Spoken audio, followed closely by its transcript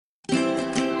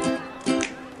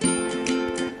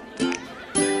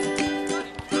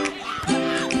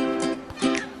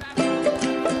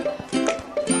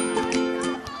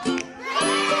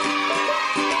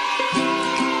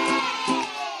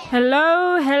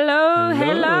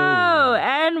Hello,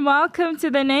 and welcome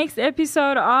to the next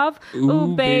episode of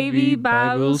Ooh Baby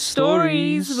Bible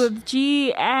Stories with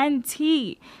G and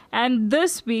T. And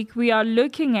this week we are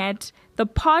looking at the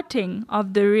parting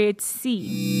of the Red Sea.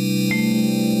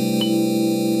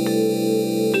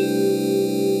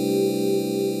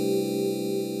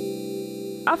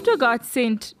 After God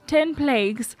sent 10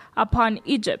 plagues upon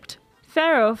Egypt,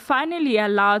 Pharaoh finally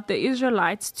allowed the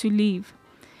Israelites to leave.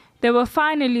 They were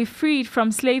finally freed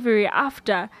from slavery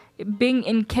after being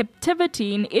in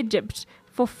captivity in Egypt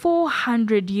for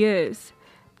 400 years.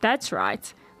 That's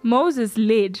right, Moses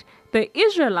led the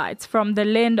Israelites from the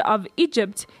land of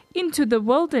Egypt into the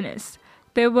wilderness.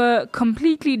 They were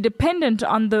completely dependent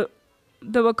on the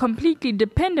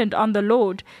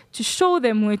Lord to show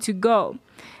them where to go.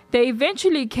 They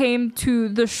eventually came to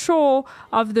the shore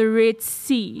of the Red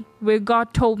Sea, where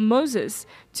God told Moses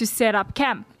to set up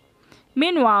camp.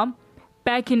 Meanwhile,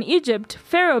 back in Egypt,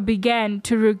 Pharaoh began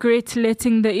to regret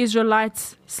letting the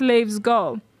Israelites' slaves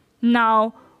go.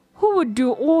 Now, who would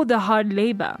do all the hard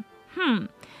labor?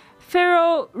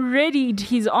 Pharaoh readied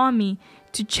his army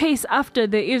to chase after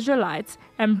the Israelites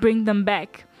and bring them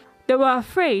back. They were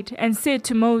afraid and said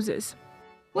to Moses,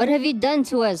 "What have you done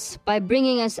to us by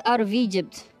bringing us out of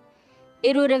Egypt?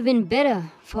 It would have been better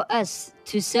for us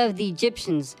to serve the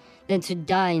Egyptians than to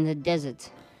die in the desert."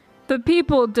 The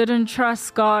people didn't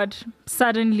trust God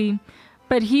suddenly,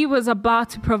 but he was about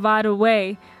to provide a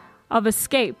way of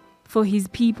escape for his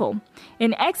people.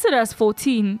 In Exodus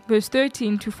 14, verse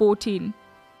 13 to 14.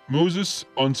 Moses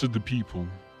answered the people,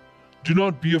 "Do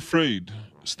not be afraid.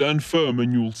 Stand firm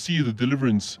and you will see the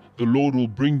deliverance the Lord will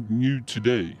bring you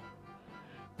today.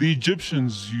 The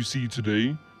Egyptians you see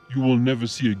today, you will never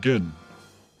see again.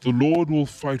 The Lord will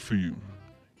fight for you.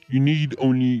 You need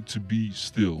only to be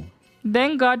still."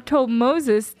 Then God told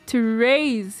Moses to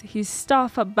raise his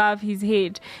staff above his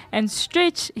head and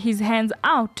stretch his hands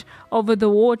out over the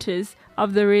waters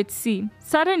of the Red Sea.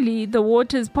 Suddenly the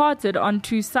waters parted on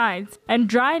two sides, and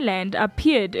dry land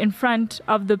appeared in front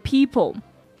of the people.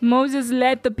 Moses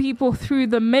led the people through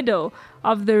the middle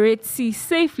of the Red Sea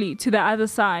safely to the other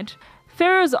side.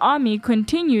 Pharaoh's army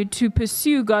continued to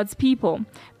pursue God's people,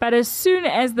 but as soon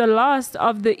as the last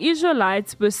of the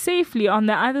Israelites were safely on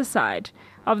the other side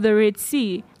of the Red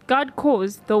Sea, God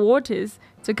caused the waters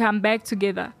to come back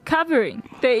together, covering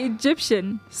the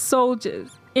Egyptian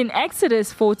soldiers. In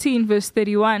Exodus 14, verse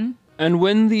 31, "And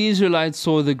when the Israelites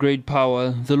saw the great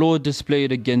power the Lord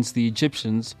displayed against the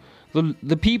Egyptians,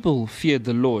 the people feared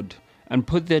the Lord and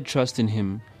put their trust in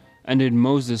him and in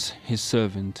Moses his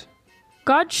servant."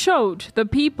 God showed the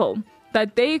people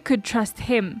that they could trust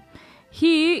him.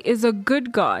 He is a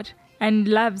good God and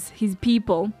loves his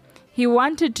people. He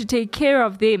wanted to take care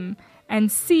of them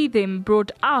and see them brought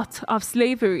out of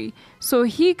slavery so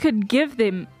he could give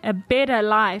them a better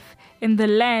life in the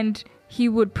land he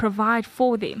would provide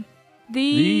for them.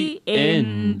 The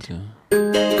end.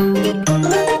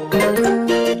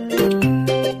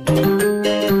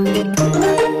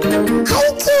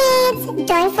 Hey kids,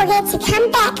 don't forget to come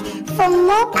back for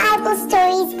more Bible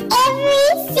stories every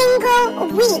single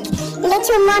week. Let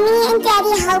your mommy and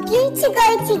daddy help you to go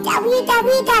to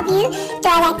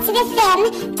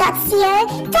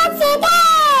www.activefm.co.za.